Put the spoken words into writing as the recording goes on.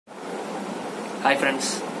Hi friends,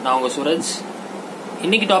 நான் உங்க சூரஜ்.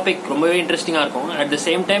 இன்னைக்கு டாபிக் ரொம்பவே இன்ட்ரெஸ்டிங்கா இருக்கும். அட் த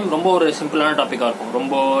சேம் டைம் ரொம்ப ஒரு சிம்பிளான டாபிக்கா இருக்கும்.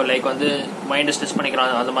 ரொம்ப லைக் மைண்ட் ஸ்ட்ரெஸ்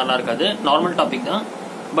பண்ணிக்கிறான் அந்த மாதிரிலாம் இருக்காது. நார்மல் டாபிக் தான்,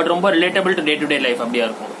 பட் ரொம்ப relatable to day to day life அப்படியா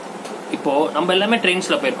இருக்கும். இப்போ நம்ம எல்லாமே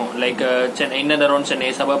ட்ரெயின்ஸ்ல போயிருக்கோம். Like Chennai, inner around Chennai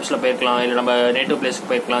சபர்ப்ஸ்ல போயிருக்கலாம், இல்லை நம்ம நேட்டிவ் பிளேஸ்க்கு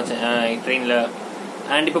போயிருக்கலாம் ட்ரெயின்ல.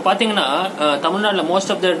 அண்ட் இப்போ பாத்தீங்கன்னா தமிழ்நாட்டில்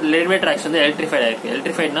most of the railway tracks electrified ஆயிருக்கு.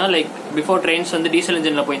 எலக்ட்ரிஃபைட்னா லைக் பிஃபோர் ட்ரெயின்ஸ் டீசல்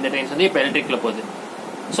இன்ஜின்ல போய் இந்த ட்ரெயின்ஸ் இப்போ எலக்ட்ரிக்ல போகுது.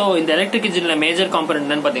 ஸோ இந்த எலக்ட்ரிக் இன்ஜின்ல மேஜர்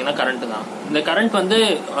காம்பனன்ட் பாத்தீங்கன்னா கரண்ட் தான். இந்த கரண்ட்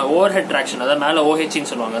ஓவர் ஹெட் ட்ராக்ஷன், அதாவது மேல ஓஹெச்னு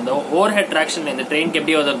சொல்லுவாங்க. அந்த ஓவர் ஹெட் ட்ராக்ஷன் இந்த ட்ரெயினுக்கு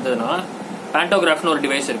எப்படி வருதுன்னா பேண்டோகிராஃப்னு ஒரு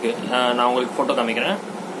டிவைஸ் இருக்கு. நான் உங்களுக்கு போட்டோ காமிக்கிறேன்.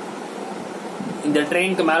 இந்த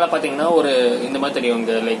ட்ரெயினுக்கு மேல பாத்தீங்கன்னா ஒரு இந்த மாதிரி தெரியும்,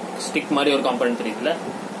 இங்க லைக் ஸ்டிக் மாதிரி ஒரு காம்பனன்ட் தெரியுதுல.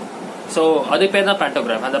 ஸோ அது பேர் தான்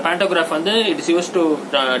பேண்டோகிராஃப். அந்த பேண்டோகிராஃப் it's use to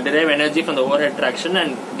drive energy from the over head traction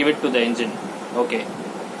and give it to the engine. Okay,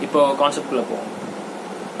 இப்போ கான்செப்ட் குள்ள போவோம்.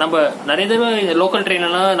 நம்ம நிறைய தடவை லோக்கல் ட்ரெயின்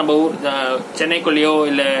எல்லாம் நம்ம ஊர் சென்னைக்குள்ளேயோ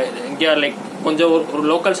இல்ல எங்கேயா லைக் கொஞ்சம் ஒரு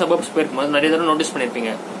லோக்கல் சபர்ப்ஸ் போயிருக்கும்போது நிறைய தடவை நோட்டீஸ்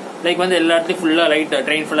பண்ணிருப்பீங்க. லைக் எல்லா இடத்துலயும் ஃபுல்லா லைட்,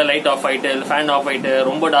 ட்ரெயின் ஃபுல்லா லைட் ஆஃப் ஆயிட்டு, ஃபேன் ஆஃப் ஆயிட்டு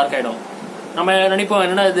ரொம்ப டார்க் ஆயிடும். நம்ம நினைப்போம்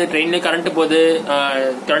என்னன்னா இது ட்ரெயின்லயே கரண்ட் போகுது,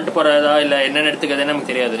 கரண்ட் போறதா இல்ல என்னென்ன எடுத்துக்கிறதுன்னு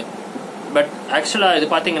நமக்கு தெரியாது. பட் ஆக்சுவலா இது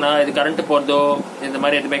பாத்தீங்கன்னா இது கரண்ட் போறதோ இந்த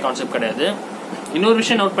மாதிரி எதுவுமே கான்செப்ட் கிடையாது. இன்னொரு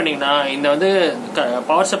விஷயம் நோட் பண்ணீங்கன்னா இந்த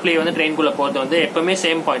பவர் சப்ளை ட்ரெயின்குள்ள போறது எப்பவுமே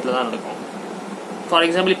சேம் பாயிண்ட்ல தான் நடக்கும். ஃபார்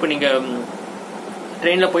எக்ஸாம்பிள் இப்போ நீங்க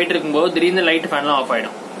ட்ரெயின்ல போயிட்டு இருக்கும்போது திடீர்னு லைட் ஃபேன்லாம் ஆஃப்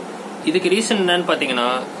ஆயிடும். இதுக்கு ரீசன் என்னன்னு பாத்தீங்கன்னா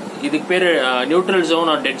இதுக்கு பேரு neutral zone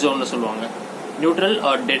R dead zone சொல்லுவாங்க. Neutral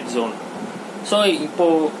R dead zone. So இப்போ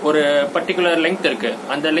ஒரு பர்டிகுலர் லெங்த் இருக்கு.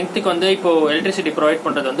 அந்த லெங்த்துக்கு இப்போ எலக்ட்ரிசிட்டி ப்ரொவைட்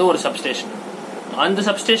பண்றது ஒரு சப்ஸ்டேஷன். அந்த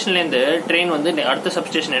சப்ஸ்டேஷன்ல இருந்து ட்ரெயின் அடுத்த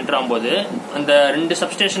சப்ஸ்டேஷன் என்டர் ஆகும்போது அந்த ரெண்டு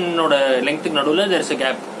சப்ஸ்டேஷனோட லெங்த்துக்கு நடுவில் தேர் இஸ் a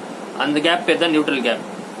கேப். அந்த கேப் பேர் தான் நியூட்ரல் கேப்.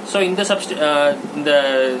 ஸோ இந்த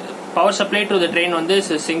power supply to the train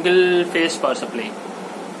single phase power supply.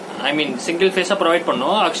 I mean single ஃபேஸா provide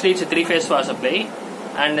பண்ணும். Actually it's 3 face power supply.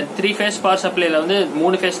 And 3 face power சப்ளைல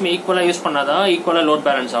 3 ஃபேஸ்மே ஈக்குவலா யூஸ் பண்ணாதான் ஈக்குவலா லோட்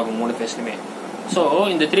பேலன்ஸ் ஆகும் 3 ஃபேஸ்லுமே. So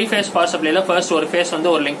இந்த 3 ஃபேஸ் பவர் சப்ளைல ஃபர்ஸ்ட் ஒரு face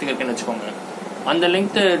ஒரு length இருக்குன்னு வச்சுக்கோங்க. அந்த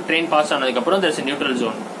லெங்க் ட்ரெயின் பாஸ் ஆனதுக்கு அப்புறம் தேர் இஸ் நியூட்ரல்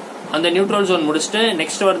ஜோன். அந்த நியூட்ரல் ஜோன் முடிச்சுட்டு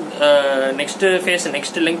next phase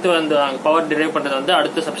next length power drive பண்றது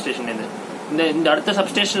அடுத்த சப்ஸ்டேஷன். இந்த அடுத்த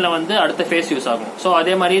சப்ஸ்டேஷன்ல அடுத்த ஃபேஸ் யூஸ் ஆகும். ஸோ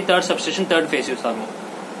அதே மாதிரி third substation third face use ஆகும்.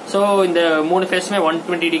 ஸோ இந்த 3 ஃபேஸுமே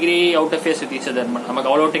 120 degree out of face with each other. நமக்கு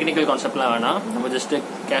அவ்வளோ டெக்னிக்கல் கான்செப்ட்லாம் வேணாம், நம்ம ஜஸ்ட்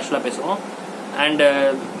கேஷுவலா பேசுவோம். அண்ட்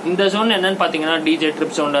இந்த ஜோன் என்னன்னு பாத்தீங்கன்னா டிஜே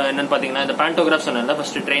ட்ரிப் ஜோன் என்னன்னு பாத்தீங்கன்னா இந்த பேண்டோகிராஃப் சொன்னல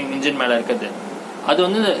ஃபர்ஸ்ட் ட்ரெயின் இன்ஜின் மேல இருக்குது. அது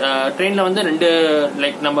ட்ரெயின்ல ரெண்டு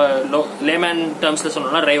லைக் நம்ம லேமேன் டேர்ம்ஸ்ல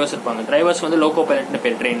சொன்னோம்னா டிரைவர்ஸ் இருப்பாங்க. டிரைவர்ஸ் லோகோ பைலட்னு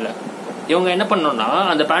பேர் ட்ரெயின்ல. இவங்க என்ன பண்ணணும்னா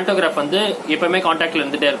அந்த பேண்டோகிராஃப் எப்பவுமே கான்டாக்ட்ல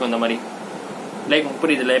இருந்துட்டே இருக்கும். இந்த மாதிரி லைக்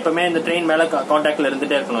புரியுதுல, எப்பவுமே இந்த ட்ரெயின் மேல கான்டாக்ட்ல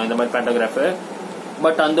இருந்துட்டே இருக்கணும் இந்த மாதிரி பேண்டோகிராஃப்.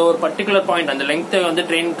 பட் அந்த ஒரு பர்டிகுலர் பாயிண்ட் அந்த லெங்க்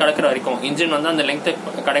ட்ரெயின் கடக்கிற வரைக்கும், இன்ஜின் அந்த லெங்க்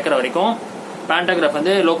கடக்கிற வரைக்கும் பேண்டோகிராஃப்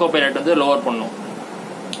லோகோ பைலட் லோவர் பண்ணும்.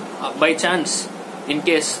 பை சான்ஸ்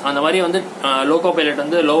இன்கேஸ் அந்த மாதிரி லோகோ பைலட்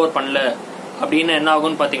லோவர் பண்ணல அப்படின்னு என்ன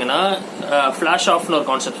ஆகும்னு பாத்தீங்கன்னா ஃபிளாஷ் ஆஃப்னு ஒரு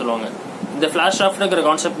கான்செப்ட் சொல்லுவாங்க. இந்த ஃபிளாஷ் ஆஃப்னுங்கிற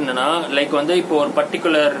கான்செப்ட் என்னன்னா லைக் இப்போ ஒரு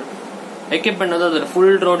பர்டிகுலர் எக்யூப்மெண்ட் அது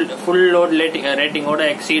ஃபுல் லோட் ரேட்டிங்கோட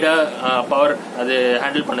எக்ஸீடா பவர் அது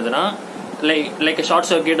ஹேண்டில் பண்ணுதுன்னா லைக் ஷார்ட்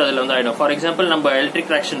சர்க்கியூட் அதுல ஆயிடும். ஃபார் எக்ஸாம்பிள் நம்ம electric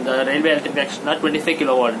traction, railway electric traction 25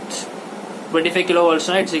 கிலோவால்ட்ஸ். 25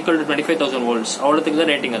 கிலோவால்ட்ஸ்னா it's equal to 25,000 volts. அவ்வளவுக்கு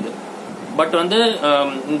தான் ரேட்டிங் அது. பட்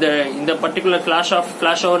இந்த பர்டிகுலர்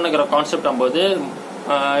ஃபிளாஷ் ஓவர்ங்கிற கான்செப்ட் ஆகும்போது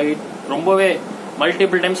ரொம்பவே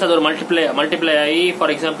மல்டிபிள் டைம்ஸ் அது ஒரு மல்டிப்ளை ஆகி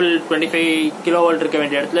ஃபார் எக்ஸாம்பிள் 25 கிலோவால்ட் இருக்க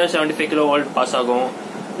வேண்டிய இடத்துல 75 கிலோவால்ட் பாஸ் ஆகும்.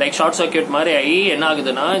 லைக் ஷார்ட் சர்க்கியூட் மாதிரி ஆகி என்ன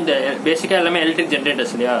ஆகுதுன்னா இந்த பேசிக்கா எல்லாமே எலக்ட்ரிக்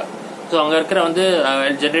ஜென்ரேட்டர்ஸ் இல்லையா. ஸோ அங்க இருக்கிற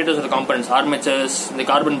ஜென்ரேட்டர்ஸ் காம்பனன்ட்ஸ், ஆர்மேச்சர்ஸ், இந்த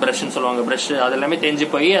கார்பன் பிரஷ்னு சொல்லுவாங்க, பிரஷ் அது எல்லாமே தேஞ்சு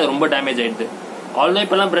போய் அது ரொம்ப டேமேஜ் ஆயிடுது. ஆல்தோ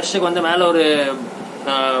இப்பெல்லாம் பிரஷ்ஷுக்கு மேல ஒரு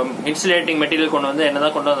இன்சுலேட்டிங் மெட்டீரியல்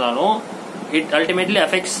என்னதான் கொண்டு வந்தாலும் it ultimately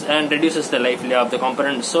affects and reduces the life of the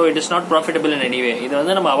component. So it is not profitable in anyway.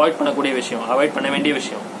 இது நம்ம அவாய்ட் பண்ணக்கூடிய விஷயம், அவாய்ட் பண்ண வேண்டிய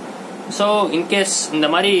விஷயம். ஸோ இன்கேஸ் இந்த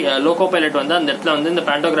மாதிரி லோகோ பைலட் அந்த இடத்துல இந்த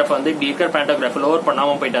பேண்டோகிராஃப் இப்படி இருக்கிற பேண்டோகிராஃப் லோவர்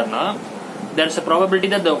பண்ணாம போயிட்டாருன்னா there is a probability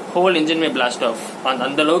that the whole engine may blast off.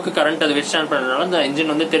 அந்த அளவுக்கு கரண்ட் அது வித்ஸ்டாண்ட் பண்றதுனால அந்த இன்ஜின்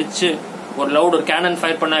தெரிச்சு ஒரு லவுட் ஒரு கேனன்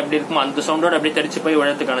ஃபயர் பண்ணா எப்படி இருக்குமோ அந்த சவுண்டோட அப்படியே தெரிச்சு போய்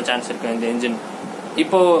விழறதுக்கான சான்ஸ் இருக்கு இந்த இன்ஜின்.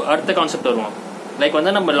 இப்போ அடுத்த கான்செப்ட் வருவோம். லைக்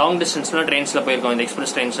நம்ம லாங் டிஸ்டன்ஸ்லாம் ட்ரெயின்ஸ்ல போயிருக்கோம், இந்த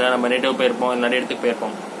எக்ஸ்பிரஸ் ட்ரெயின்ஸ்ல நம்ம நேட்டிவ் போயிருப்போம், நிறைய இடத்துக்கு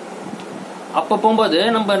போயிருப்போம். அப்ப போகும்போது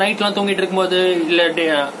நம்ம நைட்லாம் தூங்கிட்டு இருக்கும்போது இல்ல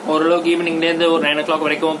ஓரளவுக்கு ஈவினிங்ல இருந்து ஒரு 9 o'clock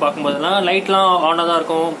வரைக்கும் பார்க்கும்போதுலாம் லைட்லாம் ஆனா தான்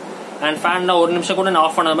இருக்கும். அண்ட் ஃபேன்லாம் ஒரு நிமிஷம் கூட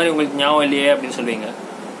ஆஃப் பண்ணாத மாதிரி உங்களுக்கு ஞாபகம் இல்லையே அப்படின்னு சொல்லுவீங்க.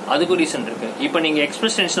 அதுக்கும் ரீசன் இருக்கு. இப்ப நீங்க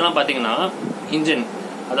எக்ஸ்பிரஸ் ட்ரெயின்ஸ்லாம் பாத்தீங்கன்னா இன்ஜின்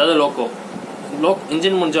அதாவது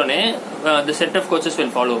இன்ஜின் முடிஞ்சோடனே the set of coaches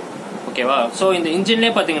will follow. ஓகேவா? சோ இந்த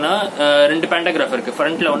இன்ஜின்லயே பாத்தீங்கன்னா 2 பேண்டோகிராஃப் இருக்கு,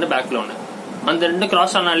 ஃப்ரண்ட்ல ஒன்னு பேக்ல ஒன்னு. அந்த ரெண்டு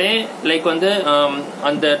கிராஸ் ஆனாலே லைக் வந்து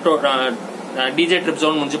அந்த டிஜே ட்ரிப்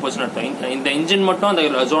ஜோன் முடிஞ்சு போச்சுன்னு அர்த்தம். இந்த இன்ஜின் மட்டும்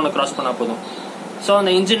அந்த ஜோனை கிராஸ் பண்ணா போதும். ஸோ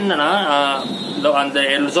அந்த இன்ஜின் என்னன்னா அந்த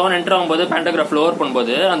ஜோன் என்டர் ஆகும்போது பேண்டோகிராஃப் லோவர்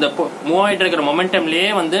பண்ணும்போது அந்த மூவ் ஆகிட்டு இருக்கிற மொமெண்டம்லயே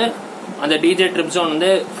வந்து அந்த டிஜே ட்ரிப் ஜோன் வந்து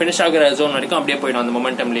ஃபினிஷ் ஆகிற ஜோன் வரைக்கும் அப்படியே போயிடும் அந்த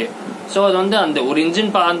மொமெண்டம்லயே. ஸோ அது வந்து அந்த ஒரு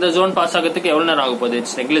இன்ஜின் அந்த ஜோன் பாஸ் ஆகிறதுக்கு எவ்வளவு நேரம் ஆக போகுது?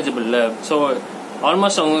 It's negligible. ஸோ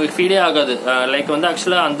ஆல்மோஸ்ட் உங்களுக்கு ஃபீலே ஆகாது. லைக் வந்து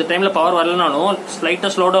ஆக்சுவலா அந்த டைம்ல பவர் வரலனாலும் ஸ்லைட்டா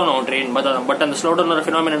ஸ்லோ டவுன் ஆகும் ட்ரெயின். பட் அந்த ஸ்லோ டவுன்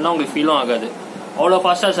ஃபினாமினா உங்களுக்கு ஃபீலும் ஆகாது. அவ்வளோ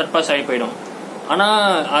ஃபாஸ்டா சர்பாஸ் ஆகி போயிடும். ஆனா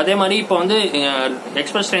அதே மாதிரி இப்போ வந்து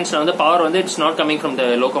எக்ஸ்பிரஸ் ட்ரெயின்ஸ்ல வந்து பவர் வந்து it's not coming from the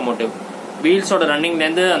locomotive. வீல்ஸோட ரன்னிங்ல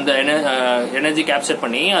இருந்து அந்த எனர்ஜி கேப்சர்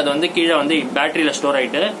பண்ணி அது வந்து கீழே வந்து பேட்டரியில ஸ்டோர்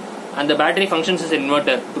ஆயிட்டு அந்த battery functions is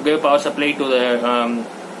inverter to give power supply to the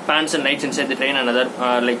fans and lights inside the train and other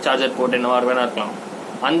like charger board என்னவா வேணா இருக்கலாம்.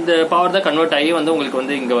 அந்த பவர் தான் கன்வெர்ட் ஆகி வந்து உங்களுக்கு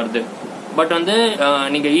வந்து இங்க வருது. பட் வந்து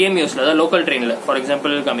நீங்க இஎம்யூஸ்ல அதாவது லோக்கல் ட்ரெயின்ல ஃபார்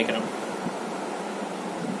எக்ஸாம்பிள் காமிக்கிறேன்.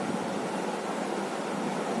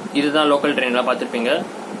 இதுதான் லோக்கல் ட்ரெயின்ல பாத்திருப்பீங்க.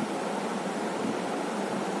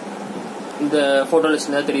 இந்த போட்டோ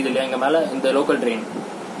லிஸ்ட்ல தெரியுது இல்லையா இங்க மேல இந்த லோக்கல் ட்ரெயின்.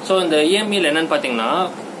 ஸோ இந்த இஎம்இல என்னன்னு பாத்தீங்கன்னா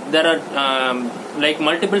there are like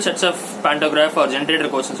multiple sets of பேண்டோகிராஃப் R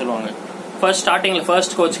generator கோச்னு சொல்லுவாங்க. ஸ்டார்டிங்ல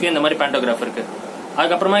ஃபர்ஸ்ட் கோச்சுக்கு இந்த மாதிரி பேண்டோகிராஃப் இருக்கு.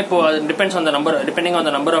 அதுக்கப்புறமா இப்போ depending on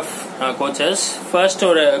the number of coaches. First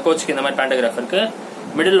ஒரு கோச்சுக்கு இந்த மாதிரி பேண்டோகிராஃப் இருக்கு,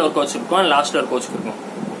 மிடில் ஒரு கோச் இருக்கும், லாஸ்ட்ல ஒரு கோச்சுக்கு இருக்கும்.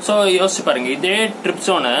 ஸோ யோசிச்சு பாருங்க, இதே ட்ரிப்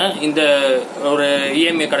ஜோனை இந்த ஒரு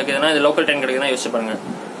இஎம்ஐ கிடைக்குதுன்னா இந்த லோக்கல் ட்ரெயின் கிடைக்குதுன்னா யோசிச்சு பாருங்க.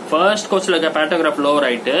 ஃபர்ஸ்ட் கோச்ல இருக்க பேண்டோகிராஃப் லோவர்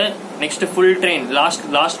ஆயிட்டு next full train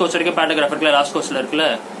last coach வரைக்கும் பேண்டோகிராஃப் இருக்குல்ல, லாஸ்ட் கோச்ல இருக்குல்ல.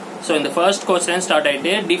 ஸோ இந்த ஃபர்ஸ்ட் கோச்ல ஸ்டார்ட்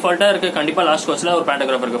ஆயிட்டு டிஃபால்ட்டா இருக்கு கண்டிப்பா லாஸ்ட் கோச்ல ஒரு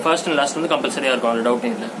பேண்டோகிராஃப் இருக்கு. ஃபர்ஸ்ட் அண்ட் லாஸ்ட் வந்து கம்பல்சரியா இருக்கும், அது டவுட்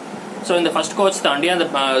இல்லை. ஸோ இந்த ஃபர்ஸ்ட் கோச் தாண்டி அந்த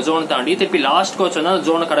ஜோன் தாண்டி திருப்பி லாஸ்ட் கோச் வந்து அந்த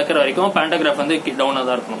ஜோனை கடக்கிற வரைக்கும் பேண்டோகிராஃப் வந்து டவுனா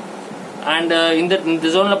தான் இருக்கணும். அண்ட் இந்த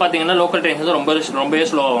ஜோன்ல பாத்தீங்கன்னா லோக்கல் ட்ரெயின்ஸ் வந்து ரொம்பவே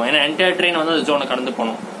ஸ்லோ ஆகும். ஏன்னா என்டையர் ட்ரெயின் வந்து அந்த ஜோனை கடந்து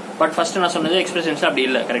போகணும். பட் ஃபர்ஸ்ட் நான் சொன்னது எக்ஸ்பிரஸ் ட்ரெயின்ஸ்ல அப்படி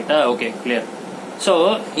இல்லை. கரெக்டா? Okay, clear. ஸோ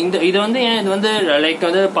இது வந்து ஏன் இது வந்து லைக்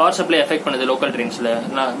வந்து பவர் சப்ளை எஃபெக்ட் பண்ணுது லோக்கல் ட்ரெயின்ஸ்ல,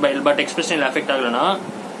 பட் எக்ஸ்பிரஸ் ட்ரெயின்ல எஃபெக்ட் ஆகலன்னா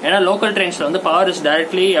ஏன்னா லோக்கல் ட்ரெயின்ஸ்ல வந்து power is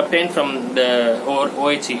directly obtained from the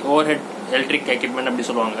ஓஹெச்இ over head electric equipment அப்படி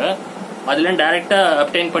சொல்லுவாங்க. அதுல டைரக்டா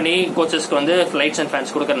அப்டைன் பண்ணி கோச்சஸ்க்கு வந்து லைட்ஸ் அண்ட்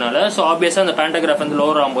ஃபேன்ஸ் கொடுக்கறதுனால ஸோ ஆப்வியஸா அந்த பேண்டோகிராஃப் வந்து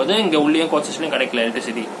லோவர் ஆகும்போது இங்க உள்ளேயும் கோச்சஸ்லயும் கிடைக்கல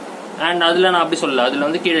எலக்ட்ரிசிட்டி. அண்ட் அதுல நான் அப்படி சொல்லல, அதுல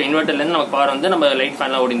வந்து கீழே இன்வெர்டர்ல இருந்து நமக்கு பவர் வந்து நம்ம லைட்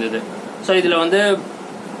ஃபேன்லாம் ஓடிந்தது. ஸோ இதுல வந்து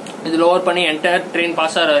இது லோவர் பண்ணி என்டையர் ட்ரெயின்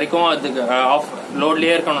பாஸ் ஆகிற வரைக்கும் அதுக்கு ஆஃப்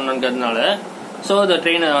லோட்லயே இருக்கணும்ன்றதுனால ஸோ இந்த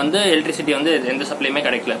ட்ரெயின் வந்து எலக்ட்ரிசிட்டி வந்து எந்த சப்ளையுமே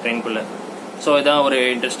கிடைக்கல ட்ரெயின்குள்ள. ஸோ இதான் ஒரு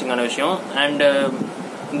இன்ட்ரெஸ்டிங்கான விஷயம். அண்ட்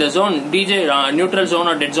இந்த zone DJ neutral zone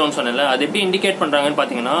R dead zone சொன்னல, அது எப்படி இண்டிகேட் பண்றாங்கன்னு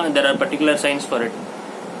பாத்தீங்கன்னா there are particular science for it.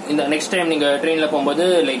 இந்த நெக்ஸ்ட் டைம் நீங்க ட்ரெயின்ல போகும்போது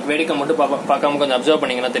லைக் வேடிக்கை மட்டும் பார்க்காம கொஞ்சம் அப்சர்வ்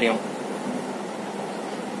பண்ணீங்கன்னா தெரியும்.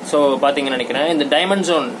 ஸோ பாத்தீங்கன்னு நினைக்கிறேன் இந்த diamond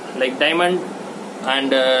zone like diamond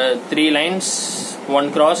and 3 lines 1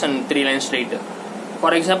 cross and 3 lines straight.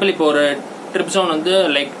 For example இப்போ ஒரு ட்ரிப் ஜோன் வந்து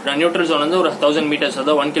லைக் நியூட்ரல் ஜோன் வந்து ஒரு 1000 meters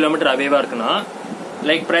அதாவது 1 kilometer அவேவா இருக்குன்னா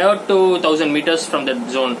like prior to 1000 meters from that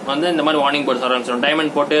zone வந்து இந்த மாதிரி வார்னிங் போர்ட்ஸ் ஆரம்பிச்சிடும்.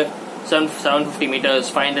 டைமண்ட் போட்டு 750 meters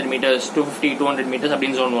 500 meters 250 200 meters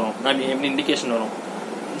அப்படின்னு ஜோன் வரும், இண்டிகேஷன் வரும்.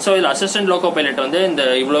 ஸோ இதில் அசிஸ்டன்ட் லோகோ பைலட் வந்து இந்த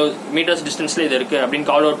இவ்வளோ மீட்டர்ஸ் டிஸ்டன்ஸ்ல இது இருக்கு அப்படின்னு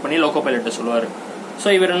கால் அவுட் பண்ணி லோகோ பைலட்டை சொல்லுவார். ஸோ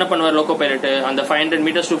இவர் என்ன பண்ணுவார் லோகோ பைலட் அந்த 500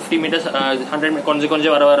 meters 250 meters 100 கொஞ்சம்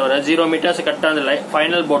கொஞ்சம் வர 0 meters கரெக்டாக அந்த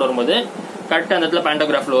ஃபைனல் போர்டு வரும்போது கரெக்டாக அந்த இடத்துல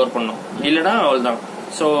பேண்டோகிராஃப் லோவர் பண்ணும், இல்லைன்னா அவ்வளோதான்.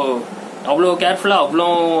 ஸோ அவ்வளோ கேர்ஃபுல்லாக அவ்வளோ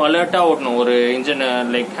அலர்ட்டாக ஓட்டணும் ஒரு இன்ஜின்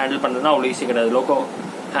லைக் ஹேண்டில் பண்ணுறதுனா அவ்வளோ ஈஸி கிடையாது.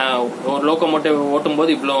 ஒரு லோகோமோட்டிவ் ஓட்டும்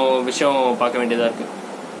போது இவ்வளோ விஷயம் பார்க்க வேண்டியதாக இருக்கு.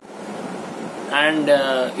 அண்ட்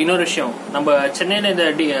இன்னொரு விஷயம், நம்ம சென்னையில் இந்த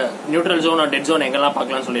நியூட்ரல் ஜோன் டெட் ஜோன் எங்கெல்லாம்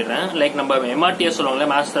பார்க்கலாம்னு சொல்லிடுறேன். லைக் நம்ம எம்ஆர்டிஎஸ் சொல்லுவாங்களே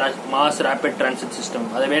மாஸ் ரேபிட் டிரான்சிட் சிஸ்டம்,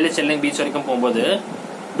 அதை வேலைச்சேரி பீச் வரைக்கும் போகும்போது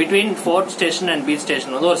between fort station and beach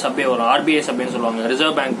station வந்து ஒரு சப்வே வரும், ஆர்பிஐ சப்வேன்னு சொல்லுவாங்க,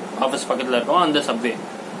 ரிசர்வ் பேங்க் ஆஃபீஸ் பக்கத்தில் இருக்கும் அந்த சப்வே.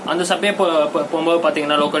 அந்த சப்வே போகும்போது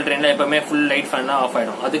பாத்தீங்கன்னா லோக்கல் ட்ரெயின்ல எப்பவுமே ஃபுல் லைட் ஃபேன் ஆஃப்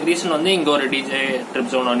ஆயிடும். அதுக்கு ரீசன் வந்து இங்க ஒரு DJ trip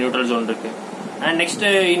zone neutral zone இருக்கு. அண்ட் நெக்ஸ்ட்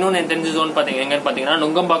இன்னொன்னு தெரிஞ்ச ஜோன் பாத்தீங்க எங்கன்னு பாத்தீங்கன்னா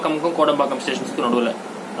நுங்கம்பாக்கமுக்கும் கோடம்பாக்கம் ஸ்டேஷன்ஸ்க்கு நடுவில்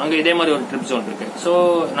அங்க இதே மாதிரி ஒரு ட்ரிப் ஜோன் இருக்கு. ஸோ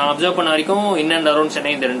நான் அப்சர்வ் பண்ண வரைக்கும் இன் அண்ட் அரௌண்ட்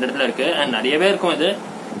சென்னை இந்த 2 இடத்துல இருக்கு. அண்ட் நிறையவே இருக்கும் இது,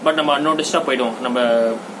 பட் நம்ம அன்நோட்டிஸ்டா போயிடுவோம் நம்ம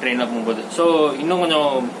ட்ரெயின்ல போகும்போது. ஸோ இன்னும் கொஞ்சம்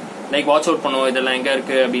லைக் வாட்ச் அவுட் பண்ணுவோம் இதெல்லாம் எங்க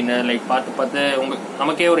இருக்கு அப்படின்னு லைக் பார்த்து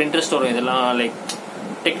நமக்கே ஒரு இன்ட்ரெஸ்ட் வரும். இதெல்லாம் லைக்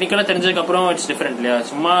டெக்னிக்கலா தெரிஞ்சதுக்கு அப்புறம் இட்ஸ் டிஃபரெண்ட் இல்லையா,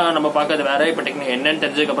 சும்மா நம்ம பார்க்கறது வேற, இப்ப டெக்னிக் என்னன்னு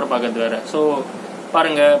தெரிஞ்சதுக்கு அப்புறம் பார்க்கறது வேற. ஸோ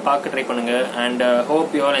பாருங்க, பார்க்க ட்ரை பண்ணுங்க. And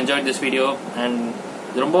hope you all enjoy this video. And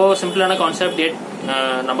ரொம்ப சிம்பிளான கான்செப்ட்,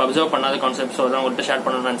 நம்ம அப்சர்வ் பண்ணாத கான்செப்ட். ஸோ அதான் உங்கள்கிட்ட ஷேர்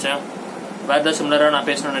பண்ணணும்னு நினைச்சேன். வேற ஏதாவது சிமிலரா நான்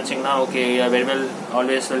பேசணும்னு நினைச்சீங்கன்னா okay, very well,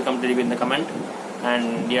 always welcome to leave in the comment.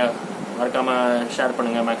 And yeah, மறக்காம ஷேர்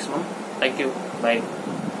பண்ணுங்க மேக்ஸிமம். Thank you, by.